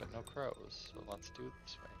path, but no crows. So let's do it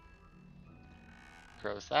this way.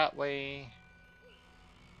 Crows that way.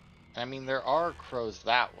 I mean, there are crows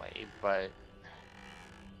that way, but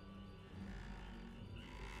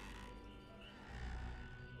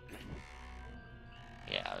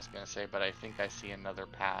yeah, I was gonna say, but I think I see another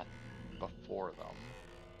path before them.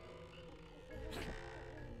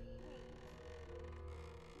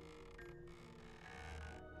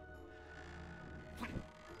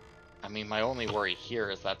 I mean, my only worry here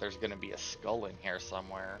is that there's gonna be a skull in here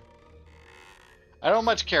somewhere. I don't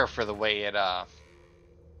much care for the way it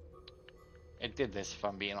did this, if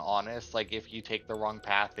I'm being honest. Like, if you take the wrong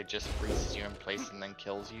path, it just freezes you in place and then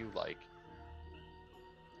kills you. Like,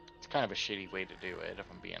 it's kind of a shitty way to do it, if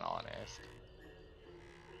I'm being honest.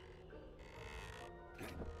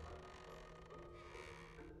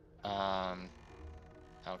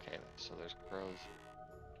 Okay, so there's crows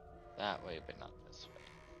that way, but not this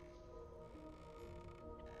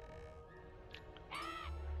way.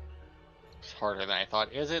 It's harder than I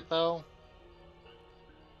thought. Is it, though?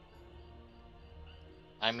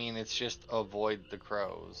 I mean, it's just avoid the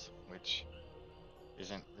crows, which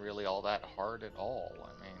isn't really all that hard at all.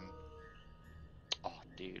 I mean, oh,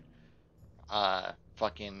 dude.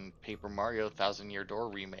 Fucking Paper Mario Thousand Year Door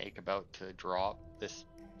remake about to drop this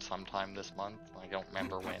sometime this month. I don't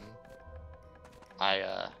remember when.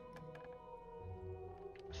 I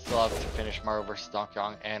still have to finish Mario vs. Donkey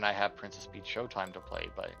Kong, and I have Princess Peach Showtime to play,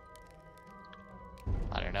 but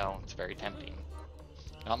I don't know. It's very tempting.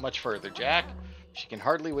 Not much further, Jack. She can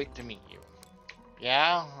hardly wait to meet you.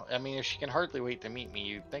 Yeah, I mean, if she can hardly wait to meet me,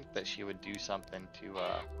 you'd think that she would do something to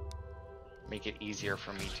make it easier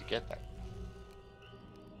for me to get there.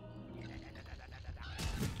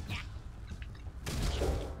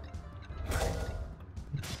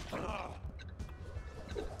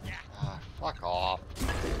 Fuck off.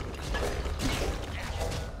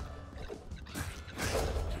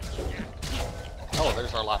 Oh,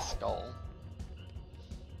 there's our last skull.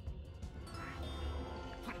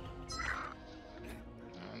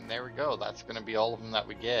 And there we go. That's going to be all of them that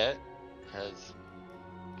we get. Because,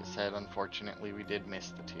 like I said, unfortunately, we did miss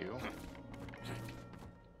the two.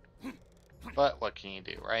 But what can you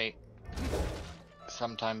do, right?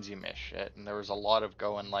 Sometimes you miss shit, and there was a lot of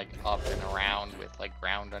going like up and around with like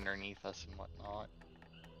ground underneath us and whatnot.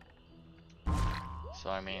 So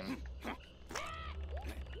I mean,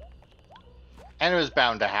 and it was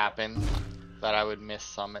bound to happen that I would miss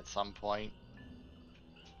some at some point.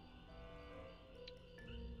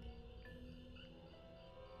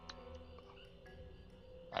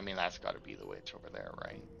 I mean, that's got to be the witch over there,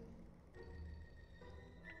 right?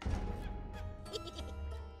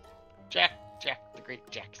 Jack, the great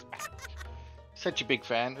Jack's back. Such a big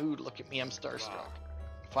fan. Ooh, look at me, I'm starstruck.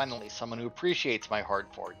 Finally, someone who appreciates my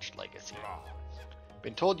hard-forged legacy.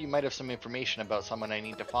 Been told you might have some information about someone I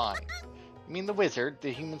need to find. You mean the wizard,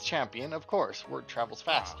 the human's champion? Of course, word travels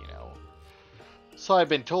fast, you know. So I've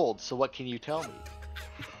been told, so what can you tell me?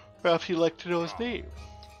 Perhaps you'd like to know his name.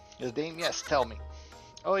 His name? Yes, tell me.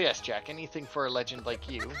 Oh yes, Jack, anything for a legend like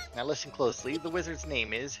you. Now listen closely, the wizard's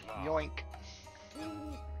name is Yoink.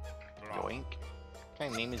 Yoink? What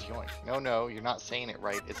kind of name is Yoink? No, you're not saying it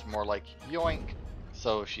right. It's more like Yoink.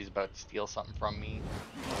 So she's about to steal something from me.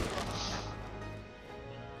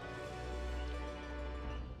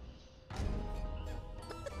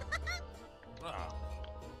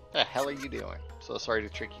 The hell are you doing? So sorry to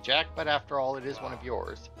trick you, Jack, but after all, it is one of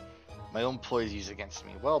yours. My own employees use against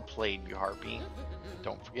me. Well played, you harpy.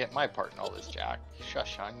 Don't forget my part in all this, Jack.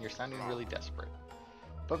 Shush, hon, you're sounding really desperate.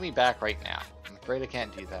 Put me back right now. I'm afraid I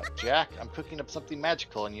can't do that. Jack, I'm cooking up something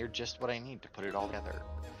magical and you're just what I need to put it all together.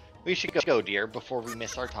 We should go, dear, before we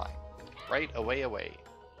miss our time. Right, away.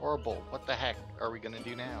 Horrible, what the heck are we gonna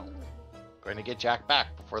do now? Going to get Jack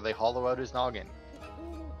back before they hollow out his noggin.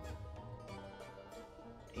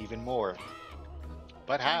 Even more.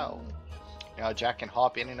 But how? Now Jack can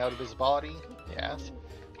hop in and out of his body? Yes.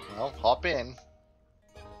 Well, hop in.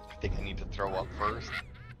 I think I need to throw up first.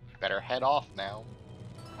 Better head off now.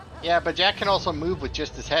 Yeah, but Jack can also move with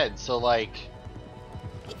just his head, so like,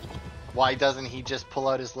 why doesn't he just pull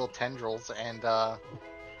out his little tendrils and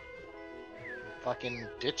fucking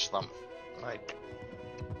ditch them? Like,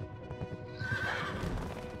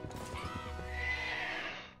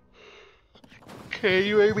 okay,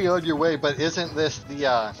 you may be on your way, but isn't this the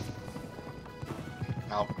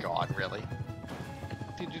oh god, really?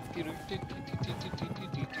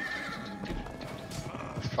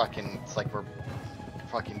 Fucking, it's like we're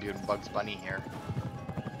fucking doing Bugs Bunny here.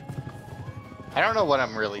 I don't know what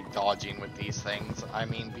I'm really dodging with these things. I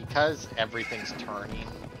mean, because everything's turning,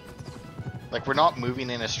 like we're not moving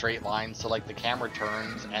in a straight line, so like the camera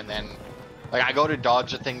turns and then like I go to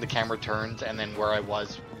dodge the thing, the camera turns, and then where I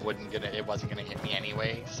was it wasn't gonna hit me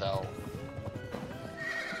anyway, so.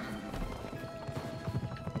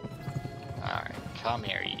 Alright, come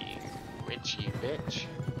here, you witchy bitch.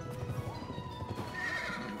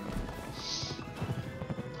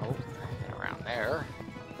 Oh, get around there.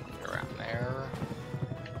 Get around there.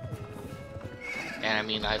 And I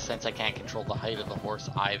mean, since I can't control the height of the horse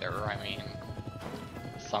either, I mean,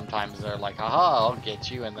 sometimes they're like, haha, I'll get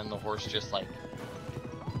you, and then the horse just like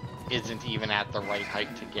isn't even at the right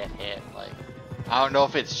height to get hit. Like, I don't know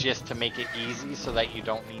if it's just to make it easy so that you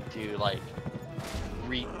don't need to like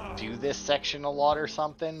redo this section a lot or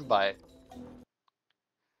something, but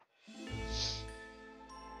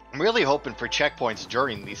I'm really hoping for checkpoints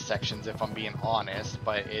during these sections if I'm being honest,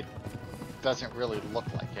 but doesn't really look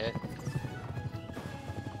like it.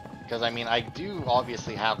 Because, I mean, I do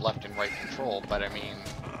obviously have left and right control, but I mean,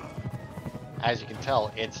 as you can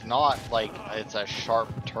tell, it's not like it's a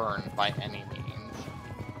sharp turn by any means.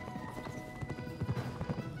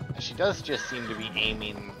 And she does just seem to be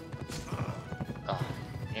aiming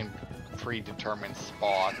in predetermined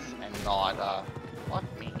spots and not, fuck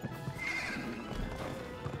me.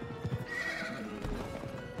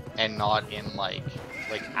 And not in, like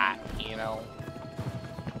at me, you know?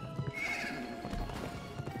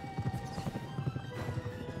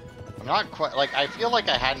 I'm not quite, like, I feel like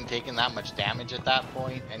I hadn't taken that much damage at that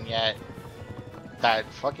point, and yet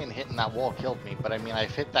that fucking hitting that wall killed me. But I mean,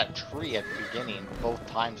 I've hit that tree at the beginning both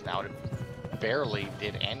times now. It barely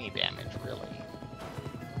did any damage, really.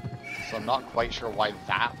 So I'm not quite sure why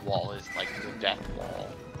that wall is like the death wall.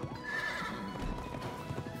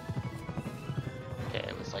 Okay,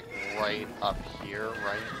 it was like right up here,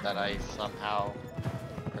 right? That I somehow,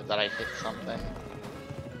 or that I hit something.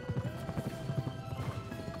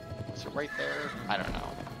 Was it right there? I don't know.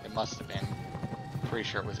 It must have been. Pretty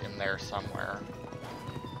sure it was in there somewhere.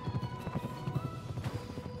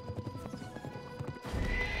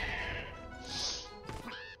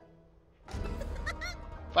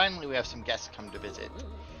 Finally, we have some guests come to visit.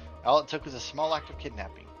 All it took was a small act of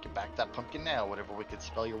kidnapping. Get back that pumpkin now. Whatever wicked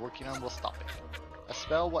spell you're working on, we'll stop it. A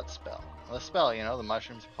spell? What spell? Well, a spell, you know, the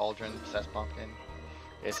mushrooms, cauldron, possessed pumpkin.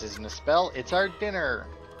 This isn't a spell, it's our dinner.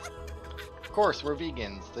 Of course, we're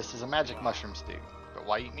vegans. This is a magic mushroom stew. But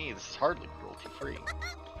why eat me? This is hardly cruelty-free.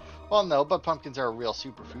 Well, no, but pumpkins are a real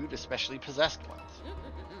superfood, especially possessed ones.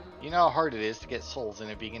 You know how hard it is to get souls in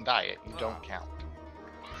a vegan diet. You don't count.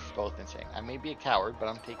 It's both insane. I may be a coward, but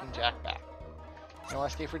I'm taking Jack back. You want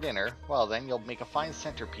to stay for dinner? Well, then you'll make a fine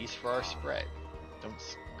centerpiece for our spread. Don't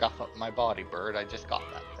scuff up my body, bird. I just got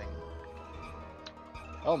that thing.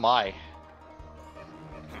 Oh my.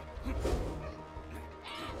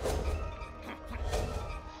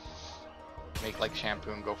 Make like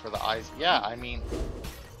shampoo and go for the eyes. Yeah, I mean,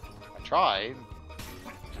 I tried.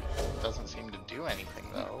 Doesn't seem to do anything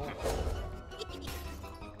though.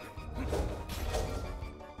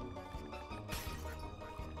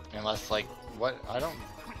 Unless like, what? I don't...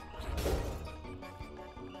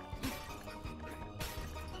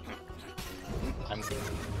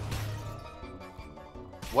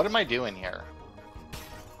 What am I doing here?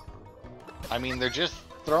 I mean, they're just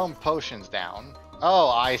throwing potions down. Oh,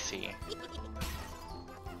 I see.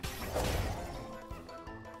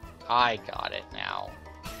 I got it now.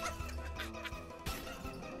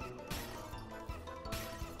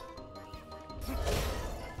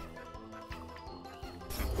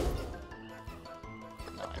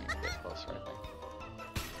 No, I need to get closer, I think.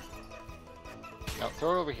 No,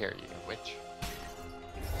 throw it over here, you witch.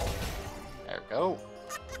 There we go.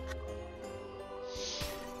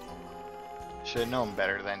 Should have known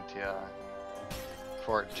better than to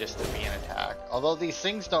for it just to be an attack. Although these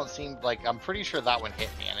things don't seem like, I'm pretty sure that one hit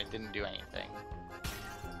me and it didn't do anything.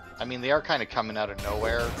 I mean, they are kind of coming out of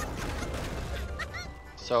nowhere,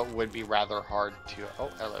 so it would be rather hard to... Oh,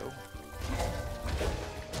 hello.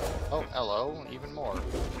 Oh, hello, even more.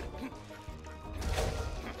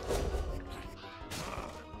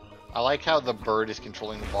 I like how the bird is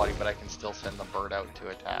controlling the body, but I can still send the bird out to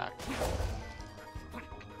attack.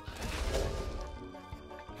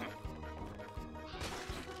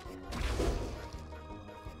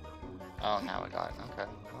 Oh, now I got it. Okay.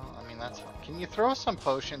 Well, I mean, that's fine. Can you throw some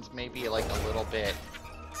potions maybe like a little bit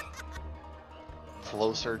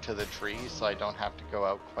closer to the tree so I don't have to go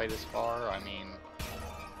out quite as far? I mean...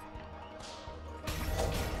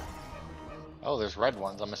 Oh, there's red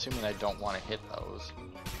ones. I'm assuming I don't want to hit those.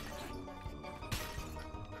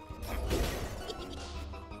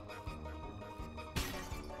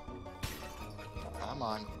 Come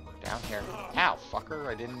on. Down here. Ow, fucker.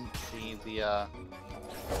 I didn't see the, I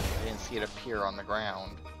didn't see it appear on the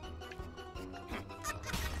ground.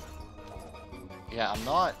 Yeah, I'm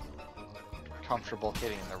not comfortable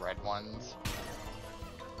hitting the red ones.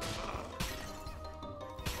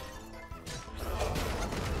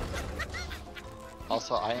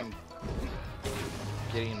 Also, I am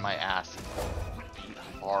getting my ass beat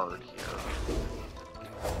hard here.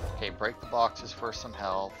 Okay, break the boxes for some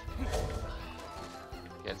health.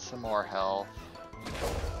 Get some more health.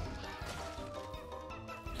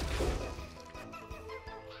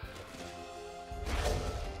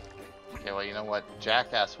 Okay, well, you know what?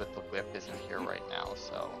 Jackass with the whip isn't here right now,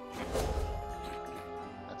 so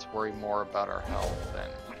let's worry more about our health than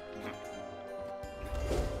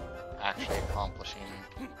actually accomplishing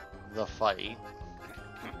the fight.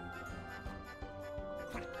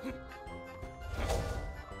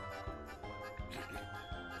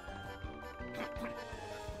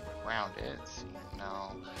 around it. See,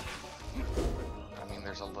 no. I mean,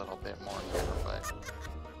 there's a little bit more here, but...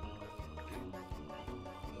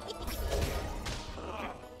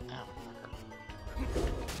 Ow,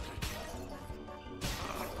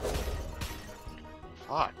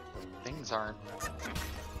 fuck, things aren't...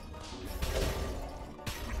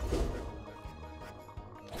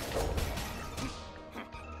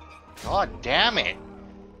 God damn it!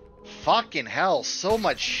 Fucking hell, so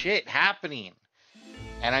much shit happening.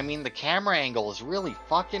 And I mean, the camera angle is really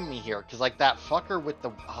fucking me here. Because, like, that fucker with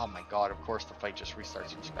the... Oh my god, of course the fight just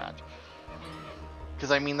restarts from scratch.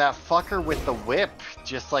 Because, I mean, that fucker with the whip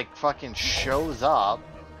just, like, fucking shows up.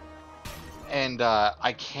 And,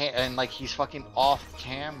 I can't... And, like, he's fucking off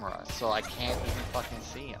camera. So I can't even fucking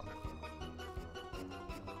see him.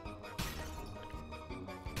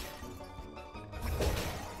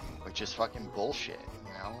 Which is fucking bullshit,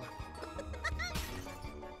 you know?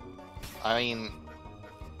 I mean...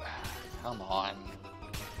 Come on.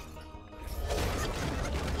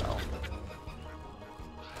 No.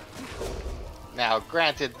 Now,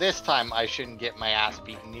 granted, this time I shouldn't get my ass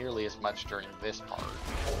beat nearly as much during this part.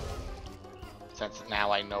 Since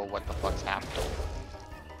now I know what the fuck's happening.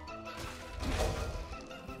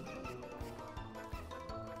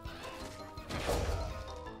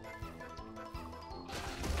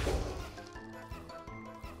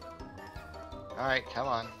 Alright, come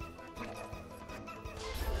on.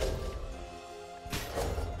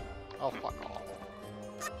 Oh, fuck off.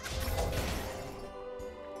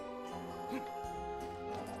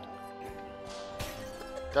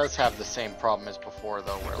 Does have the same problem as before,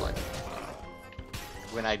 though, where, like,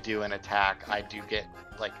 when I do an attack, I do get,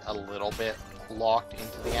 like, a little bit locked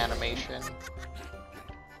into the animation.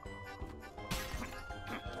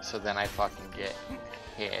 So then I fucking get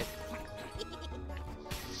hit.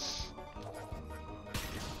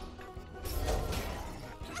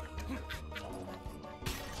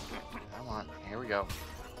 Here we go.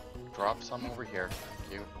 Drop some over here.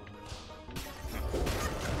 Thank you.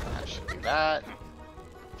 That should do that.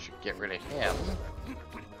 Should get rid of him.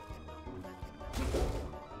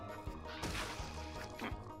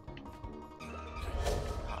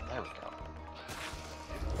 Oh, there we go.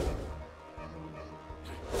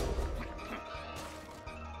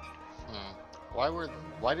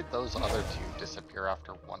 Why did those other two disappear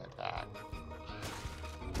after one attack?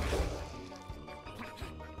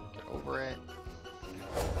 Get over it.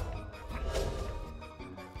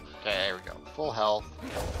 Okay, there we go. Full health.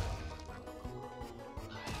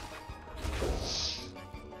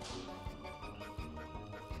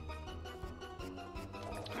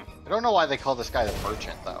 I don't know why they call this guy the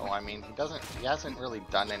merchant, though. I mean, he hasn't really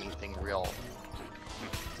done anything real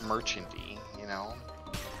merchant-y, you know?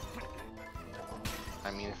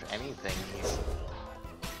 I mean, if anything, he's...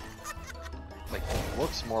 like, he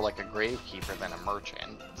looks more like a gravekeeper than a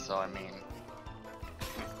merchant, so I mean...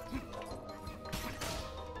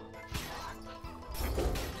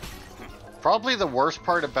 Probably the worst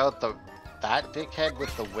part about that dickhead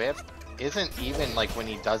with the whip isn't even like when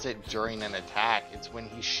he does it during an attack. It's when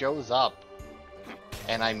he shows up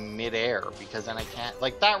and I'm midair, because then I can't,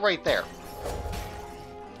 like that right there.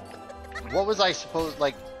 What was I supposed,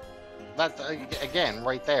 like, that, again,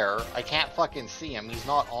 right there, I can't fucking see him. He's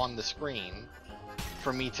not on the screen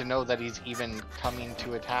for me to know that he's even coming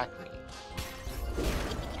to attack me.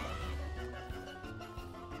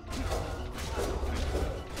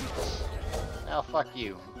 Oh, fuck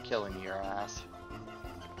you. I'm killing your ass.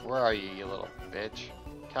 Where are you, you little bitch?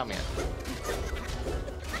 Come here.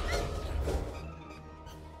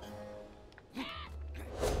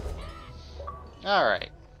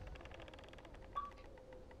 Alright.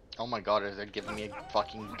 Oh my god, is it giving me a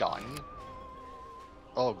fucking gun?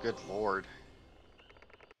 Oh, good lord.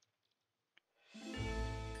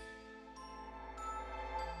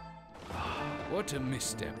 What a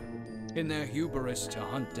misstep. In their hubris to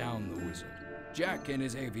hunt down the wizard, Jack and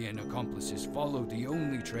his avian accomplices followed the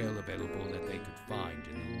only trail available that they could find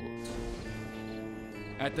in the woods.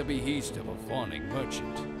 At the behest of a fawning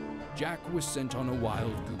merchant, Jack was sent on a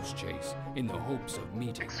wild goose chase in the hopes of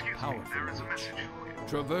meeting a powerful witch.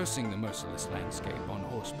 Traversing the merciless landscape on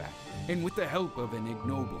horseback, and with the help of an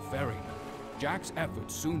ignoble ferryman, Jack's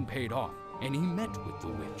efforts soon paid off, and he met with the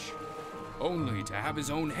witch, only to have his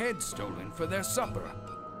own head stolen for their supper.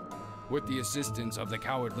 With the assistance of the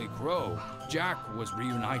cowardly crow, Jack was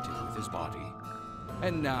reunited with his body.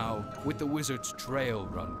 And now, with the wizard's trail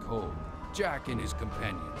run cold, Jack and his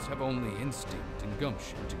companions have only instinct and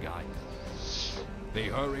gumption to guide them. They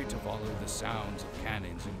hurry to follow the sounds of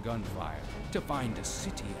cannons and gunfire to find a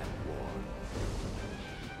city at war.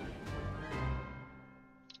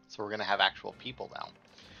 So we're gonna have actual people now.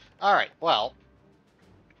 Alright, well,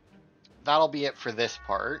 that'll be it for this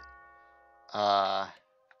part.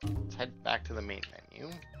 Let's head back to the main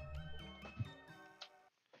menu.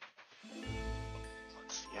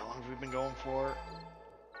 Let's see, how long have we been going for?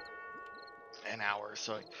 An hour,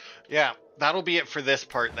 so yeah, that'll be it for this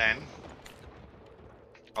part then.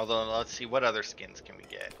 Although, let's see, what other skins can we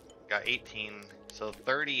get? Got 18, so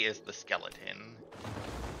 30 is the skeleton.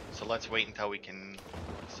 So let's wait until we can,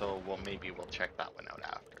 maybe we'll check that one out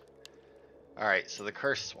after. Alright, so the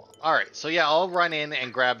cursed swamp. Alright, so yeah, I'll run in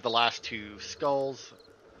and grab the last 2 skulls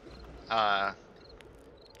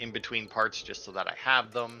in between parts just so that I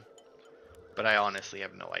have them. But I honestly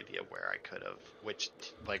have no idea where I could have,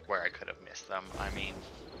 where I could have missed them. I mean,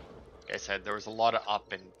 like I said, there was a lot of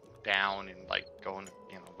up and down and like going,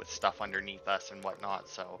 with stuff underneath us and whatnot.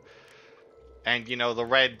 So, and the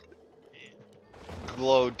red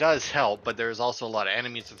glow does help, but there's also a lot of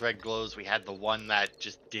enemies with red glows. We had the one that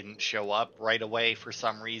just didn't show up right away for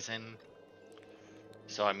some reason.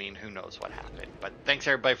 So, I mean, who knows what happened. But thanks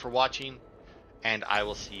everybody for watching, and I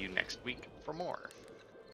will see you next week for more.